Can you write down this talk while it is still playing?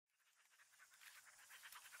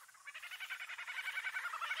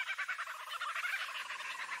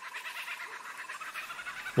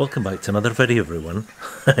Welcome back to another video, everyone.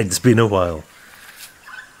 It's been a while.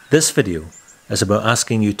 This video is about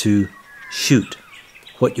asking you to shoot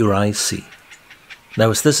what your eyes see. Now,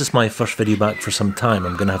 as this is my first video back for some time,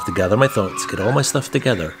 I'm going to have to gather my thoughts, get all my stuff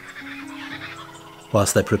together,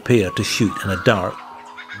 whilst I prepare to shoot in a dark,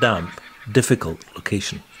 damp, difficult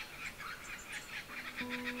location.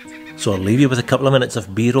 So I'll leave you with a couple of minutes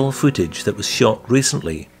of B-roll footage that was shot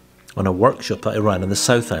recently on a workshop that I ran in the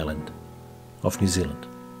South Island of New Zealand.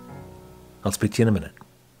 I'll speak to you in a minute.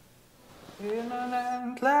 In an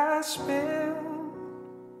endless spin,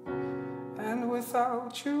 and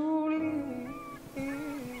without you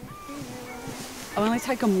leave. I've only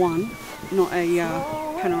taken one, not a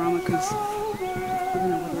panorama, because I don't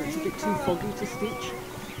know whether it's a bit too foggy to stitch.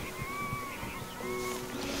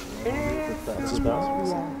 That's dark.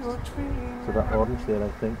 Yeah. So that orange there, I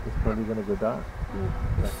think, is probably going to go dark.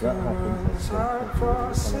 Yeah. If that happens,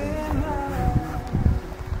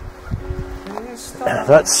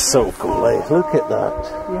 that's so cool, eh? Look at that.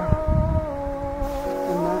 Yeah.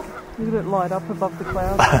 And that. Look at it light up above the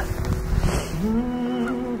clouds.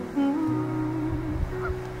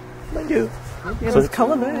 Thank you. Yeah, there's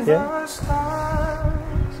colour there. Yeah.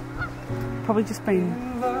 Probably just been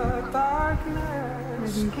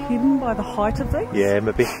maybe hidden by the height of these. Yeah,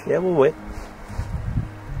 maybe. Yeah, we'll wait.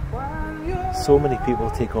 So many people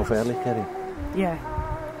take off early, Kerry. Yeah.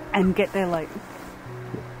 And get there late.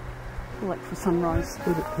 Like for sunrise.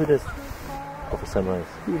 Who does? Oh, for sunrise.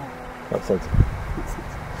 Yeah. That's sensible. Makes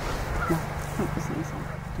sense. No, not for sunset.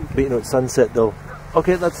 But you know, at sunset they'll...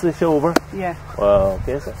 Okay, that's the show over. Yeah. Well,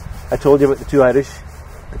 okay, so I told you about the two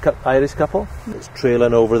Irish couple that's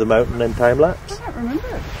trailing over the mountain in time lapse. I don't remember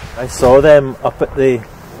it. I saw them up at the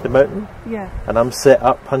mountain. Yeah. And I'm set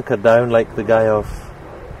up, hunkered down like the guy of...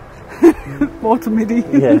 Water Midi.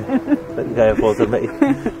 Yeah, like the guy of Water Midi.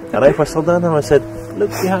 And I whistled down and I said,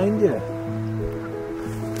 look behind you.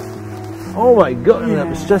 Oh my god, Yeah. It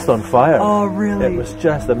was just on fire. Oh, really? It was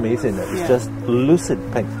just amazing. It was just lucid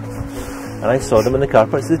pink. And I saw them in the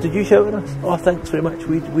carpet. I said, did you shout at us? Oh, thanks very much.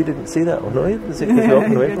 We didn't see that. Oh, no, you didn't see it because we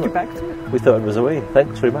walked away from it. Back to it. We thought it was away.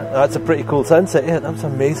 Thanks very much. That's a pretty cool sunset. Yeah, that was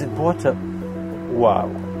amazing. What a... Wow.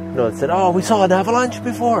 No, it said, oh, we saw an avalanche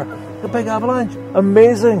before. A big avalanche.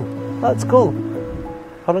 Amazing. That's cool.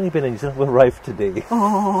 How long have you been in New Zealand? We arrived today.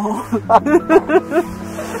 Oh.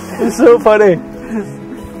 It's so funny.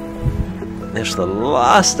 There's the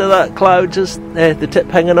last of that cloud, just the tip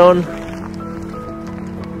hanging on.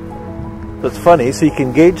 That's funny, so you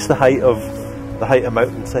can gauge the height of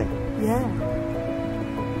mountainside. Yeah.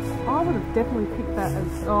 I would have definitely picked that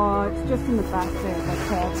as... Oh, it's just in the back there, that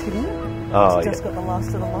cloud's hidden it. Oh, It's just got the last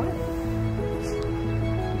of the light.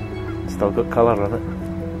 Still got colour on it.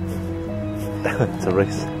 It's a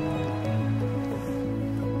race.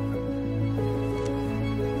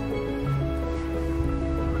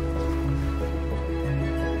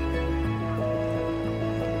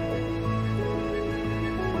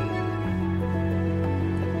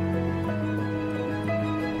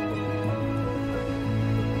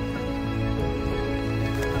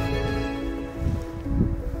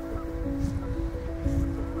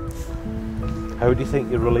 How do you think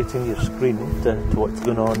you're relating your screen to what's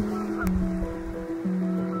going on?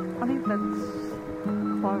 I think that's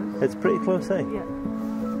close. It's pretty close, eh? Yeah.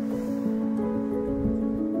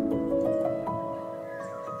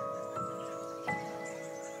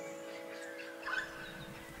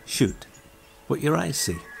 Shoot what your eyes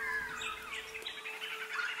see.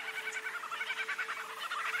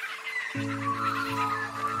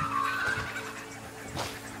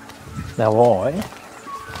 Now I'm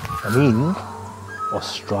in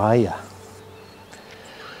Australia.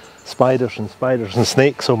 Spiders and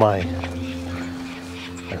snakes, oh my.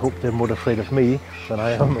 I hope they're more afraid of me than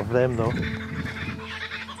I am of them though.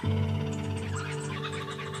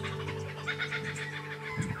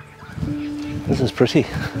 This is pretty.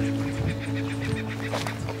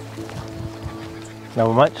 Now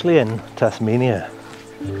I'm actually in Tasmania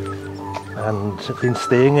and I've been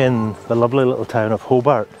staying in the lovely little town of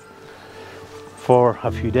Hobart for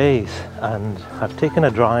a few days, and I've taken a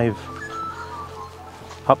drive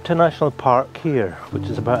up to National Park here, which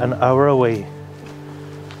is about an hour away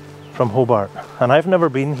from Hobart. And I've never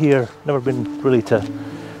been here, never been really to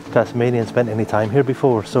Tasmania and spent any time here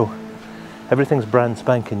before, so everything's brand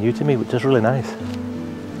spanking new to me, which is really nice.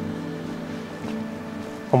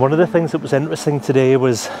 And one of the things that was interesting today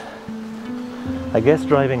was, I guess,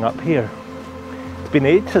 driving up here. It's been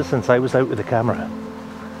ages since I was out with the camera.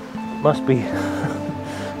 Must be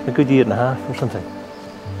a good year and a half or something.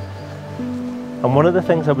 And one of the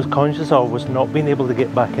things I was conscious of was not being able to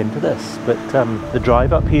get back into this, but the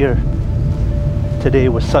drive up here today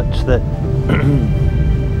was such that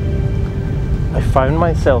I found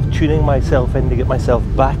myself tuning myself in to get myself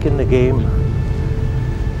back in the game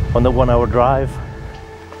on the 1 hour drive,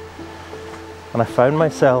 and I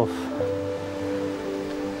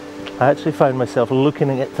actually found myself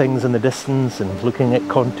looking at things in the distance and looking at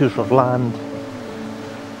contours of land,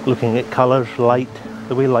 looking at colours, light,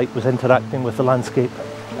 the way light was interacting with the landscape.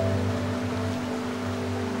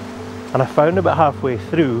 And I found about halfway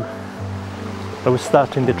through I was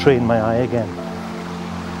starting to train my eye again,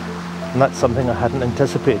 and that's something I hadn't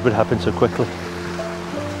anticipated would happen so quickly.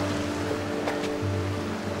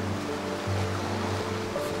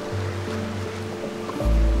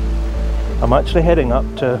 I'm actually heading up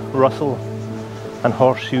to Russell and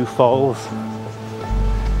Horseshoe Falls,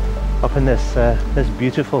 up in this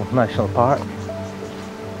beautiful national park.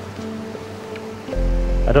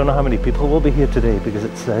 I don't know how many people will be here today because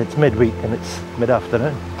it's midweek and it's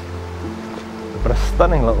mid-afternoon, but a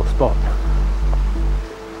stunning little spot.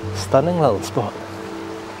 Stunning little spot.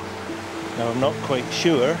 Now I'm not quite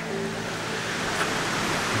sure.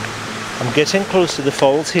 I'm getting close to the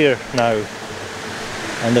falls here now,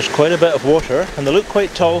 and there's quite a bit of water and they look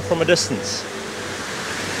quite tall from a distance.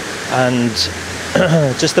 And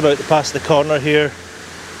just about to pass the corner here,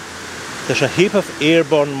 there's a heap of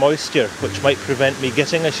airborne moisture which might prevent me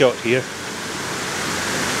getting a shot here,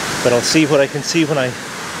 but I'll see what I can see when I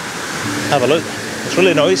have a look. It's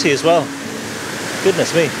really noisy as well.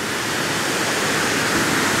 Goodness me.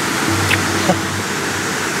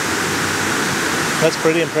 That's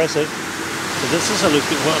pretty impressive. So this is a look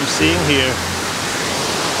at what I'm seeing here,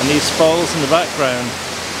 and these falls in the background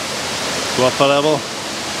go up a level,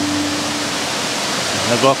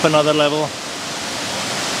 and they go up another level.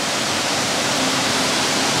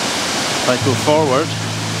 If I go forward,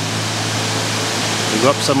 we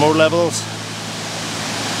go up some more levels,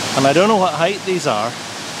 and I don't know what height these are,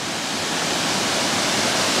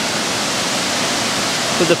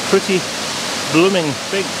 but they're pretty blooming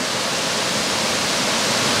big.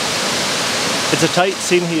 It's a tight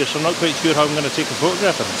scene here, so I'm not quite sure how I'm going to take a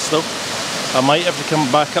photograph of this though. I might have to come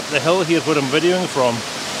back up the hill here where I'm videoing from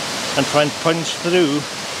and try and punch through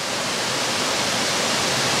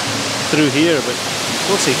here, but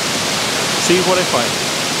we'll see. See what I find.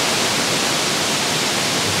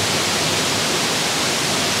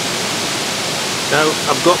 Now,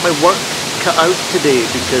 I've got my work cut out today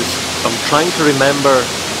because I'm trying to remember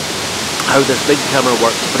how this big camera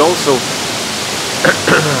works, but also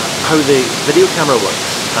how the video camera works.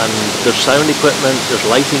 And there's sound equipment, there's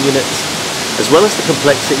lighting units, as well as the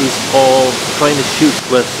complexities of trying to shoot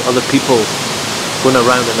with other people going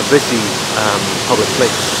around in a busy public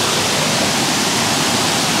place.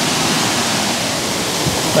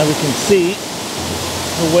 Now we can see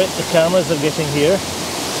how wet the cameras are getting here,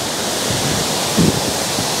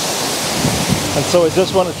 and so I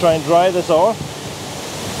just want to try and dry this off,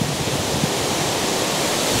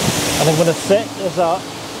 and I'm going to set this up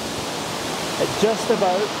at just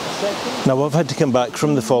about a second. Now I've had to come back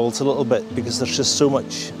from the falls a little bit because there's just so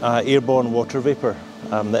much airborne water vapour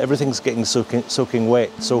that everything's getting soaking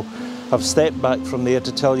wet, so I've stepped back from there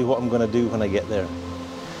to tell you what I'm going to do when I get there.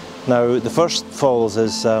 Now the first falls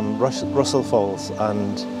is Russell Falls,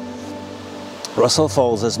 and Russell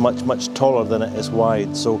Falls is much taller than it is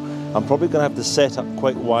wide, so I'm probably going to have to set up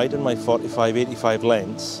quite wide in my 45-85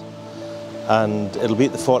 lens, and it'll be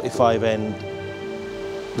at the 45 end,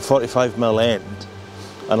 the 45mm end,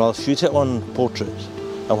 and I'll shoot it on portrait,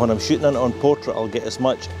 and when I'm shooting it on portrait I'll get as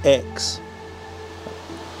much X,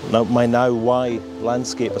 my now Y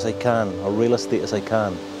landscape as I can, or real estate as I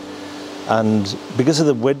can. And because of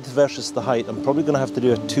the width versus the height, I'm probably going to have to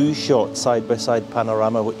do a 2-shot side-by-side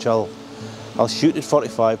panorama, which I'll shoot at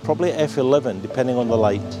 45, probably at f11, depending on the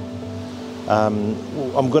light.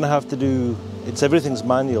 I'm going to have to do, everything's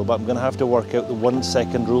manual, but I'm going to have to work out the 1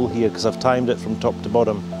 second rule here because I've timed it from top to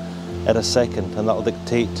bottom at a second, and that'll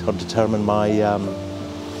dictate or determine my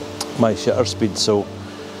my shutter speed. So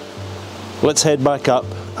let's head back up.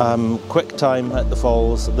 Quick time at the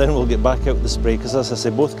falls, then we'll get back out with the spray, because as I say,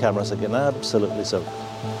 both cameras are getting absolutely soaked.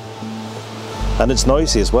 And it's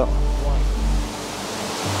noisy as well.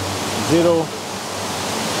 0,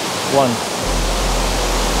 1.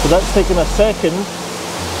 So that's taken a second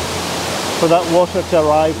for that water to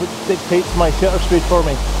arrive, which dictates my shutter speed for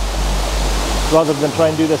me, rather than try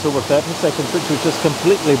and do this over 30 seconds, which would just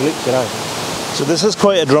completely bleach it out. So this is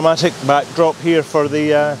quite a dramatic backdrop here for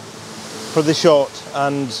the shot,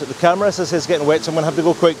 and the camera, as I say, is getting wet, so I'm going to have to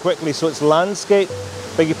go quite quickly. So it's landscape,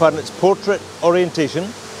 beg your pardon, it's portrait orientation,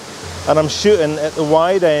 and I'm shooting at the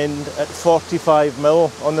wide end at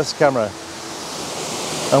 45mm on this camera.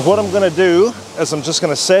 And what I'm going to do is I'm just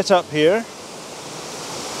going to set up here,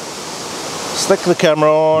 stick the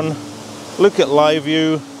camera on, look at live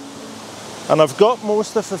view, and I've got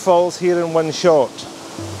most of the falls here in one shot.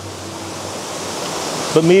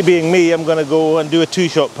 But me being me, I'm going to go and do a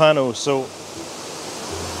 2-shot pano. So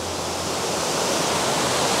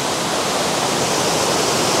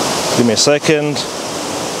give me a second.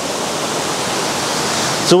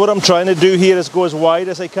 So what I'm trying to do here is go as wide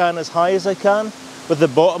as I can, as high as I can, with the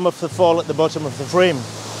bottom of the fall at the bottom of the frame.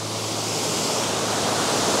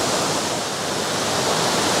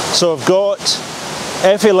 So I've got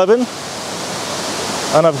F11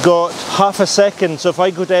 and I've got half a second. So if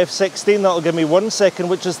I go to F16, that'll give me 1 second,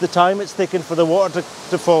 which is the time it's taken for the water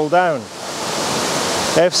to fall down.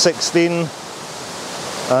 F16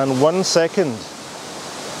 and 1 second.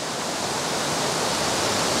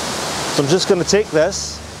 So I'm just going to take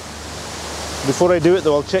this. Before I do it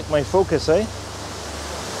though, I'll check my focus, eh?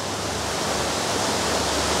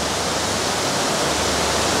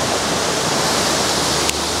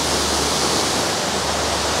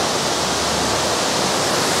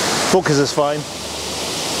 Focus is fine.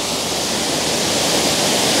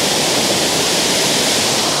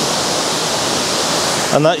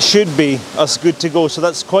 And that should be us good to go. So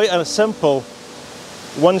that's quite a simple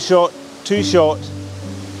 1-shot, 2-shot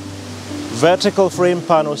vertical frame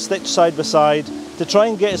pano stitched side by side to try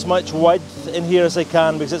and get as much width in here as I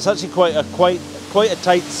can, because it's actually quite a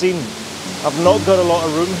tight scene. I've not got a lot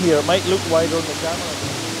of room here. It might look wider on the camera.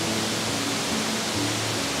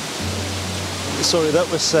 Sorry, that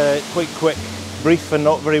was quite quick, brief and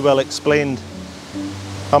not very well explained.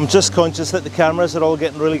 I'm just conscious that the cameras are all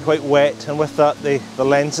getting really quite wet, and with that the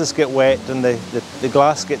lenses get wet and the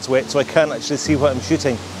glass gets wet, so I can't actually see what I'm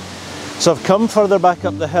shooting. So I've come further back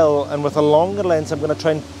up the hill, and with a longer lens I'm going to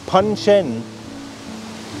try and punch in,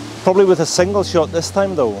 probably with a single shot this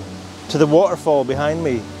time though, to the waterfall behind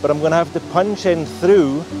me. But I'm going to have to punch in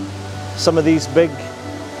through some of these big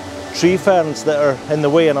tree ferns that are in the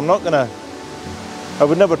way, and I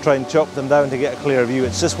would never try and chop them down to get a clear view,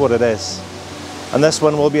 it's just what it is. And this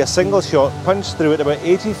one will be a single shot, punched through at about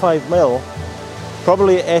 85mm,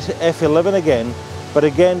 probably at F11 again, but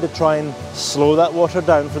again to try and slow that water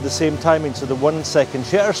down for the same timing, so the 1 second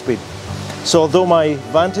shutter speed. So although my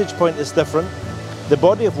vantage point is different, the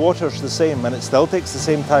body of water is the same, and it still takes the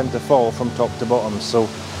same time to fall from top to bottom. So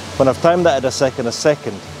when I've timed that at a second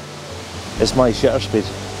is my shutter speed.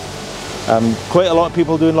 Quite a lot of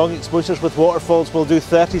people doing long exposures with waterfalls will do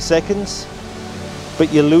 30 seconds,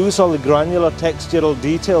 but you lose all the granular textural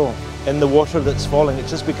detail in the water that's falling. It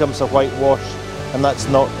just becomes a white wash, and that's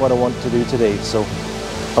not what I want to do today. So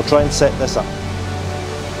I'll try and set this up.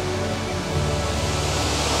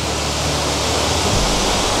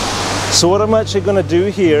 So what I'm actually going to do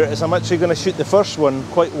here is I'm actually going to shoot the first one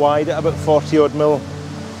quite wide at about 40mm.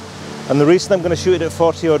 And the reason I'm going to shoot it at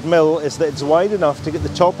 40mm is that it's wide enough to get the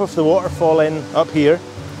top of the waterfall in up here.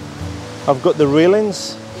 I've got the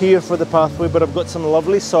railings here for the pathway, but I've got some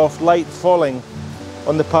lovely soft light falling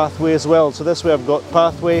on the pathway as well. So this way I've got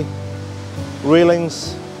pathway,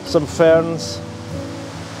 railings, some ferns,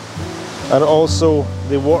 and also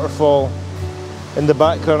the waterfall in the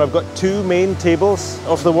background. I've got 2 main tables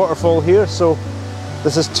of the waterfall here, so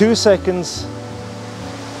this is 2 seconds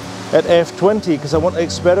at f20 because I want to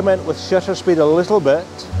experiment with shutter speed a little bit.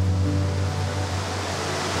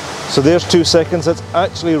 So there's 2 seconds. That's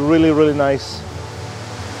actually really nice.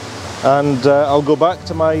 And I'll go back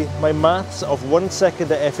to my maths of 1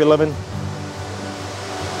 second at f11.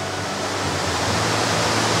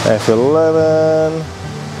 F11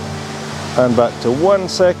 and back to 1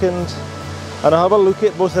 second, and I'll have a look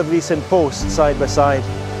at both of these in post side by side.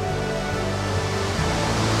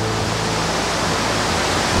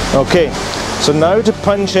 Okay, so now to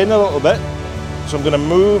punch in a little bit, so I'm going to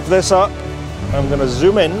move this up. I'm going to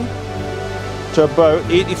zoom in to about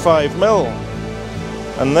 85mm,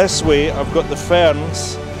 and this way I've got the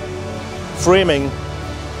ferns framing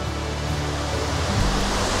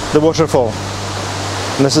the waterfall.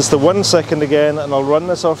 And this is the 1 second again, and I'll run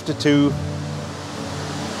this off to 2.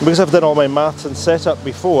 Because I've done all my maths and setup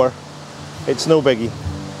before, it's no biggie.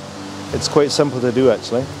 It's quite simple to do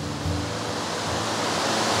actually.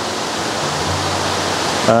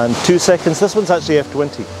 And 2 seconds, this one's actually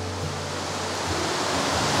f20.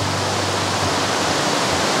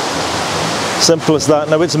 Simple as that.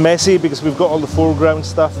 Now it's messy because we've got all the foreground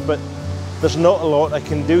stuff, but there's not a lot I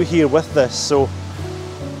can do here with this. So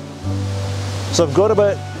I've got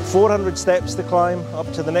about 400 steps to climb up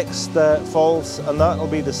to the next falls, and that'll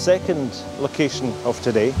be the second location of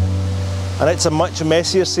today. And it's a much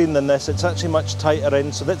messier scene than this. It's actually much tighter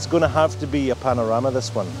in, so that's going to have to be a panorama,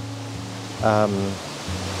 this one.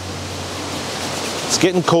 It's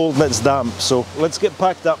getting cold and it's damp, so let's get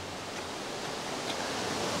packed up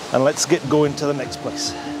and let's get going to the next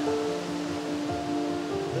place.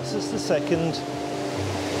 This is the second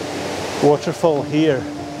waterfall here,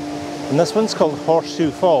 and this one's called Horseshoe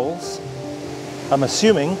Falls, I'm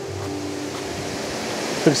assuming,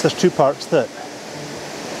 because there's two parts to it.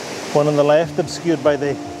 One on the left obscured by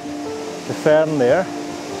the fern there,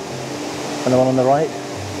 and the one on the right.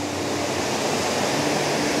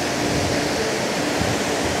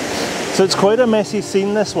 So it's quite a messy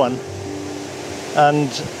scene, this one, and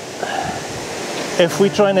if we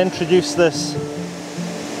try and introduce this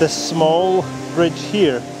small bridge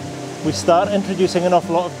here, we start introducing an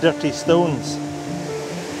awful lot of dirty stones.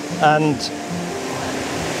 And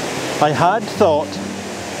I had thought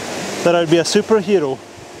that I'd be a superhero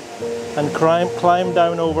and climb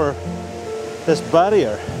down over this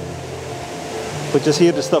barrier, which is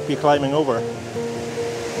here to stop you climbing over,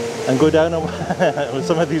 and go down with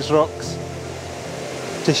some of these rocks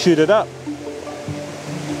to shoot it up.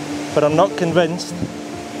 But I'm not convinced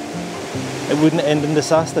it wouldn't end in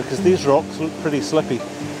disaster, because these rocks look pretty slippy.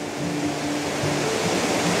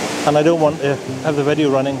 And I don't want to have the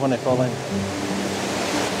video running when I fall in.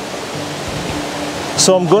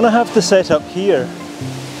 So I'm going to have to set up here,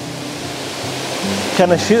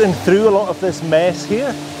 kind of shooting through a lot of this mess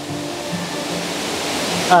here.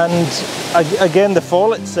 And again, the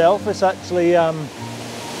fall itself is actually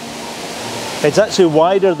it's actually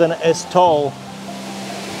wider than it is tall,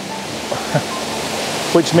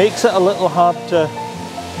 which makes it a little hard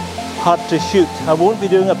to shoot. I won't be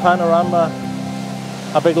doing a panorama,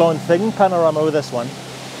 a big long thing panorama with this one,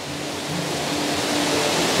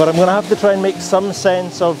 but I'm going to have to try and make some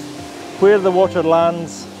sense of where the water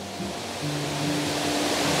lands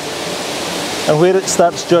and where it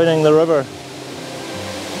starts joining the river.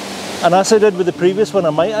 And as I did with the previous one, I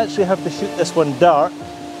might actually have to shoot this one dark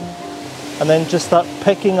and then just start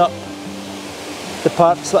picking up the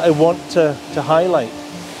parts that I want to highlight.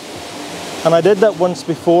 And I did that once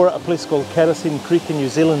before at a place called Kerosene Creek in New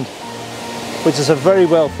Zealand, which is a very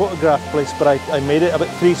well photographed place, but I made it about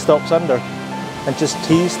 3 stops under and just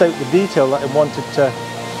teased out the detail that I wanted to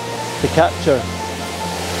capture.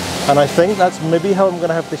 And I think that's maybe how I'm going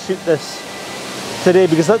to have to shoot this today,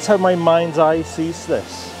 because that's how my mind's eye sees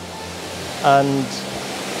this. And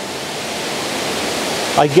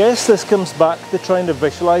I guess this comes back to trying to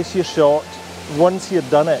visualize your shot once you've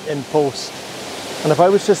done it in post. And if I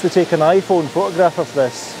was just to take an iPhone photograph of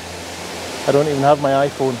this, I don't even have my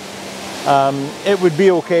iPhone, it would be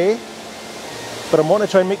okay, but I want to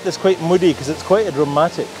try and make this quite moody because it's quite a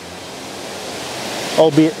dramatic,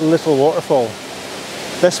 albeit little waterfall.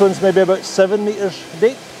 This one's maybe about 7 meters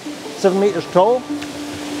deep, 7 meters tall,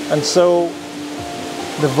 and so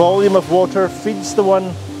the volume of water feeds the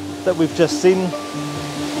one that we've just seen,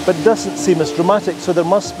 but doesn't seem as dramatic, so there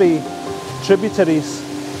must be tributaries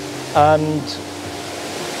and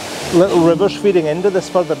little rivers feeding into this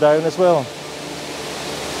further down as well.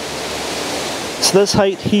 So this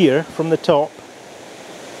height here from the top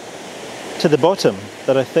to the bottom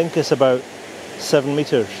that I think is about 7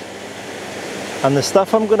 meters. And the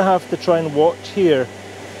stuff I'm going to have to try and watch here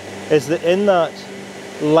is that in that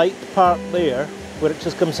light part there, where it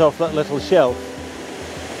just comes off that little shelf,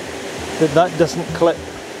 that doesn't clip.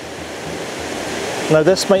 Now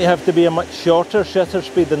this might have to be a much shorter shutter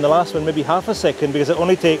speed than the last one, maybe half a second, because it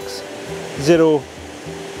only takes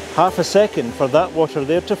half a second for that water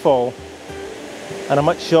there to fall, and a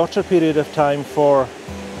much shorter period of time for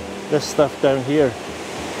this stuff down here.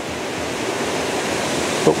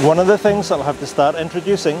 But one of the things that I'll have to start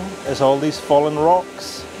introducing is all these fallen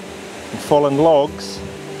rocks and fallen logs,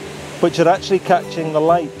 which are actually catching the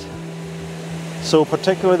light. So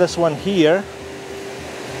particularly this one here,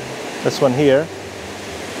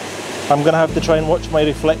 I'm going to have to try and watch my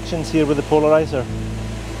reflections here with the polarizer.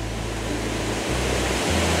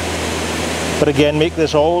 But again, make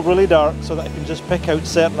this all really dark so that I can just pick out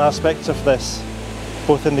certain aspects of this,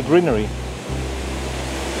 both in the greenery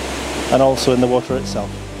and also in the water itself.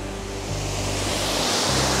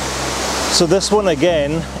 So this one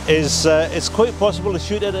again is it's quite possible to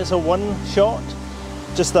shoot it as a one shot,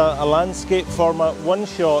 just a landscape format one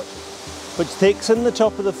shot, which takes in the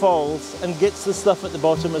top of the falls and gets the stuff at the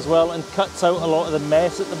bottom as well and cuts out a lot of the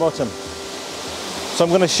mess at the bottom. So I'm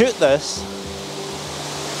going to shoot this,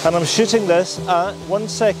 and I'm shooting this at 1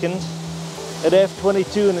 second at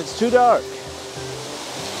f22, and it's too dark.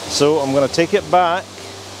 So I'm going to take it back.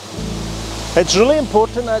 It's really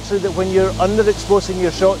important actually that when you're underexposing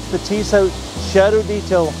your shots to tease out shadow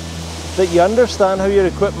detail that you understand how your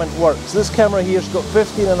equipment works. This camera here's got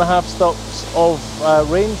 15.5 stops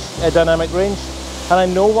of range, dynamic range, and I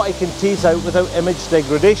know what I can tease out without image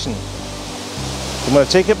degradation. I'm going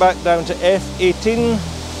to take it back down to f18.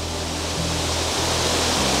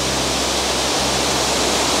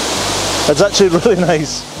 It's actually really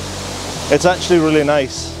nice. It's actually really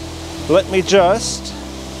nice. Let me just...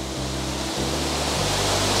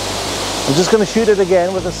 I'm just going to shoot it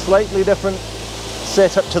again with a slightly different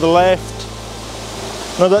setup to the left.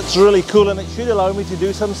 Now that's really cool and it should allow me to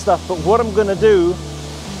do some stuff, but what I'm going to do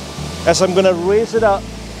is I'm going to raise it up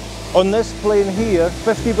on this plane here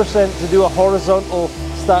 50% to do a horizontal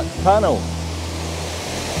stacked panel.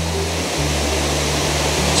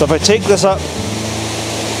 So if I take this up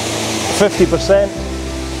 50%,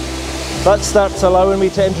 that starts allowing me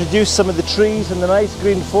to introduce some of the trees and the nice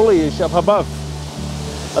green foliage up above,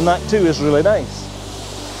 and that too is really nice.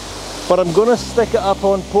 But I'm going to stick it up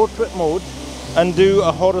on portrait mode and do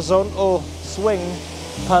a horizontal swing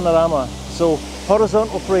panorama. So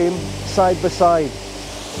horizontal frame side by side.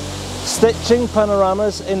 Stitching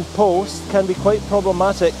panoramas in post can be quite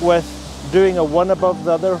problematic with doing a one above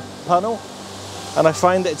the other panel, and I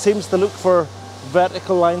find that it seems to look for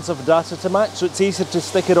vertical lines of data to match, so it's easier to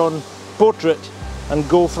stick it on portrait and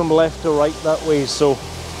go from left to right that way. So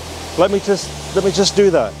let me just do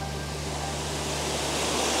that.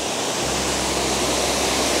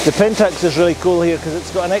 The Pentax is really cool here because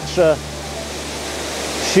it's got an extra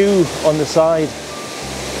shoe on the side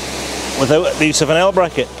without the use of an L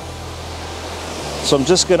bracket. So I'm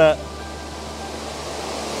just gonna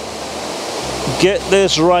get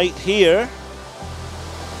this right here.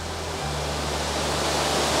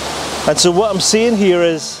 And so what I'm seeing here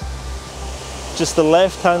is just the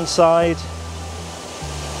left-hand side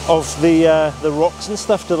of the rocks and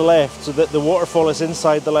stuff to the left, so that the waterfall is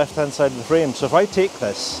inside the left-hand side of the frame. So if I take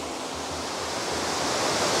this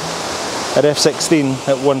at f16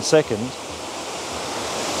 at 1 second,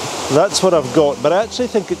 that's what I've got, but I actually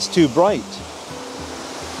think it's too bright.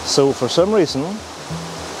 So for some reason,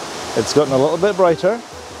 it's gotten a little bit brighter.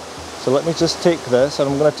 So let me just take this, and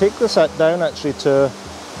I'm going to take this down actually to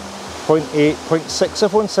 0.8, 0.6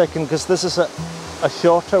 of 1 second, because this is a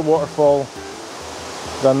shorter waterfall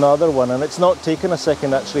than the other one, and it's not taking a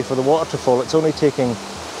second actually for the water to fall, it's only taking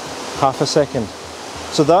half a second.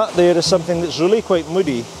 So that there is something that's really quite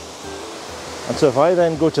moody. And so if I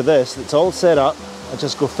then go to this, it's all set up, I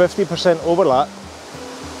just go 50% overlap,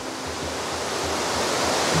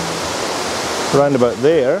 round about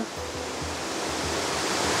there.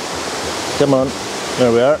 Come on,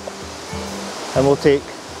 there we are. And we'll take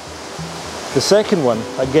the second one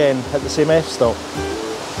again at the same f-stop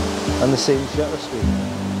and the same shutter speed.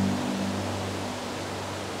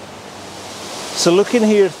 So looking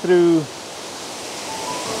here through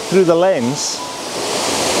the lens,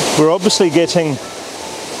 we're obviously getting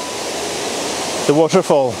the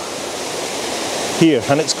waterfall here,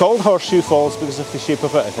 and it's called Horseshoe Falls because of the shape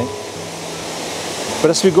of it, I think. But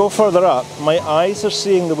as we go further up, my eyes are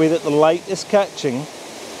seeing the way that the light is catching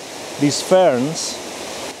these ferns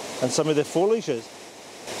and some of the foliages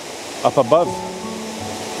up above.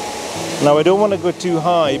 Now I don't want to go too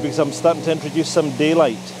high because I'm starting to introduce some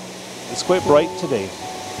daylight. It's quite bright today.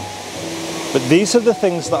 But these are the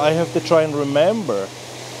things that I have to try and remember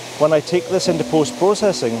when I take this into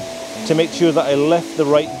post-processing, to make sure that I left the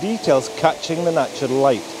right details catching the natural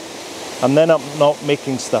light, and then I'm not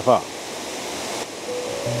making stuff up.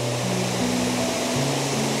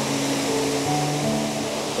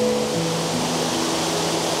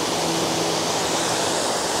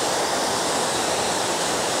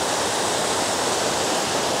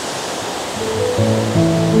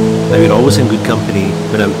 Now you're always in good company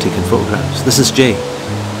when out taking photographs. This is Jay,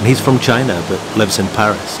 and he's from China but lives in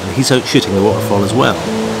Paris, and he's out shooting the waterfall as well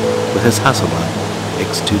with his Hasselblad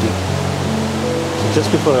X2D. Just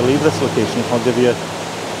before I leave this location, I'll give you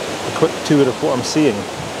a quick tour of what I'm seeing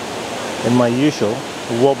in my usual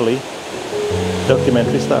wobbly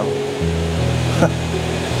documentary style.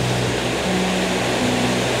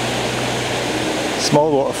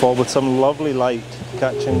 Small waterfall with some lovely light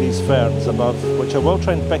catching these ferns above, which I will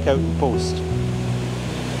try and pick out in post,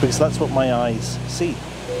 because that's what my eyes see.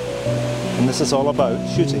 And this is all about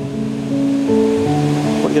shooting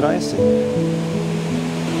what your eyes see.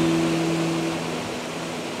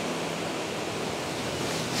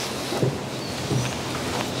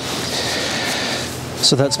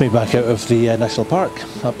 So that's me back out of the national park,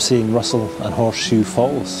 up seeing Russell and Horseshoe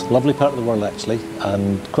Falls. Lovely part of the world actually,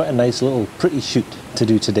 and quite a nice little pretty shoot to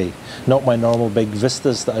do today. Not my normal big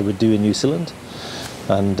vistas that I would do in New Zealand,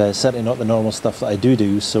 and certainly not the normal stuff that I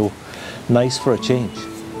do, so nice for a change.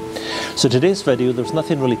 So today's video, there's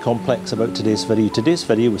nothing really complex about today's video. Today's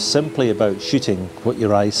video was simply about shooting what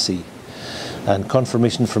your eyes see. And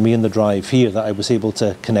confirmation for me in the drive here that I was able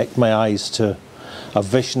to connect my eyes to a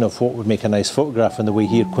vision of what would make a nice photograph in the way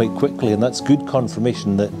here quite quickly. And that's good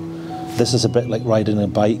confirmation that this is a bit like riding a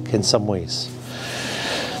bike in some ways.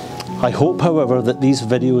 I hope, however, that these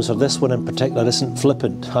videos, or this one in particular, isn't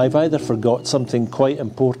flippant. I've either forgot something quite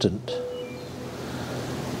important,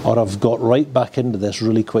 or I've got right back into this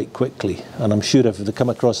really quite quickly. And I'm sure if they come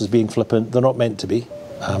across as being flippant, they're not meant to be,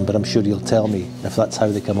 but I'm sure you'll tell me if that's how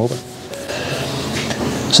they come over.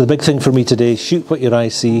 So the big thing for me today, shoot what your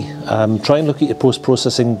eyes see. Try and look at your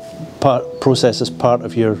post-processing process as part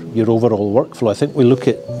of your overall workflow. I think we look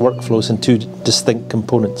at workflows in two distinct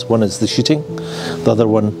components. One is the shooting, the other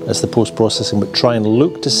one is the post-processing, but try and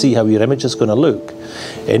look to see how your image is going to look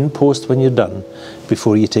in post when you're done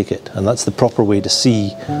before you take it. And that's the proper way to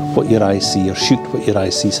see what your eyes see, or shoot what your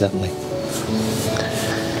eyes see, certainly.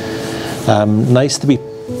 Nice to be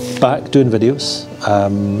back doing videos.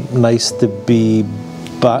 Nice to be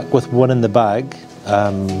back with one in the bag.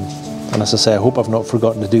 And as I say, I hope I've not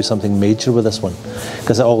forgotten to do something major with this one,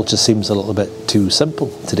 because it all just seems a little bit too simple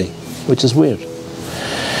today, which is weird.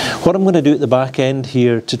 What I'm going to do at the back end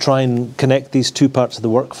here to try and connect these two parts of the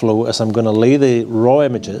workflow is I'm going to lay the raw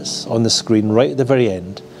images on the screen right at the very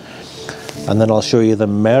end, and then I'll show you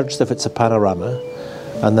them merged if it's a panorama,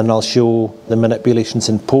 and then I'll show the manipulations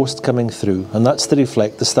in post coming through, and that's to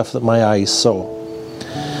reflect the stuff that my eyes saw.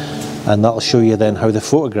 And that'll show you then how the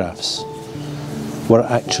photographs were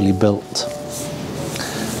actually built.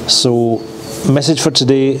 So, message for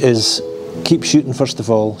today is keep shooting first of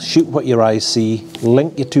all, shoot what your eyes see,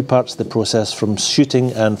 link your two parts of the process from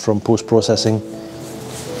shooting and from post-processing.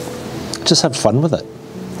 Just have fun with it.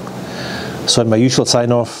 So in my usual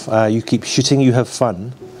sign off, you keep shooting, you have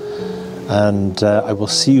fun, and I will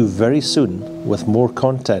see you very soon with more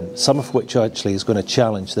content, some of which actually is going to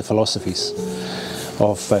challenge the philosophies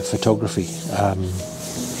of photography.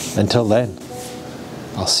 Until then,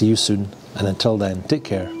 I'll see you soon, and until then, take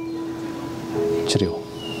care. Cheerio.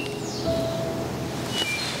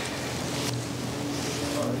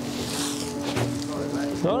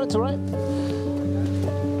 No, that's all right.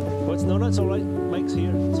 No, that's all right. Mike's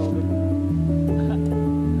here. It's all good.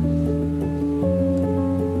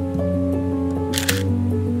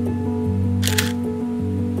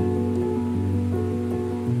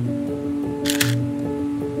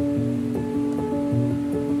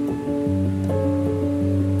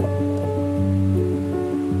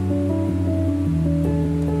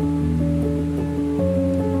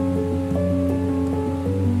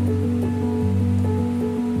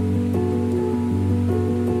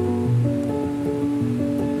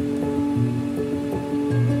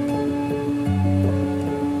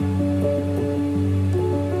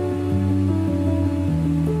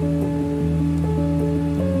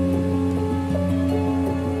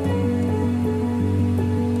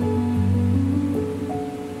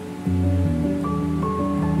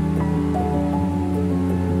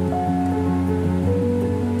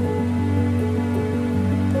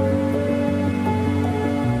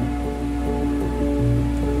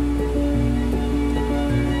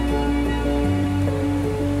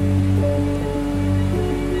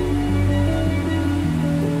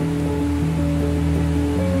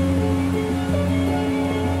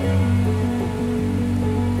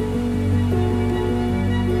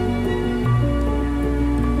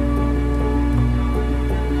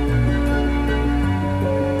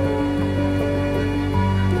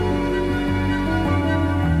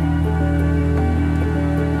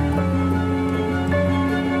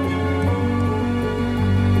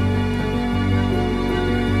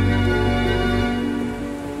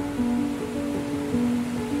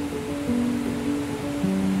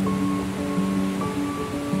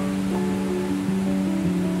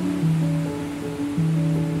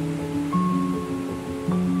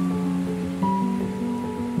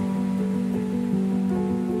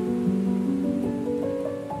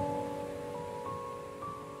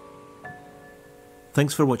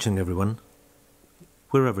 Thanks for watching, everyone,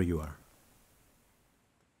 wherever you are.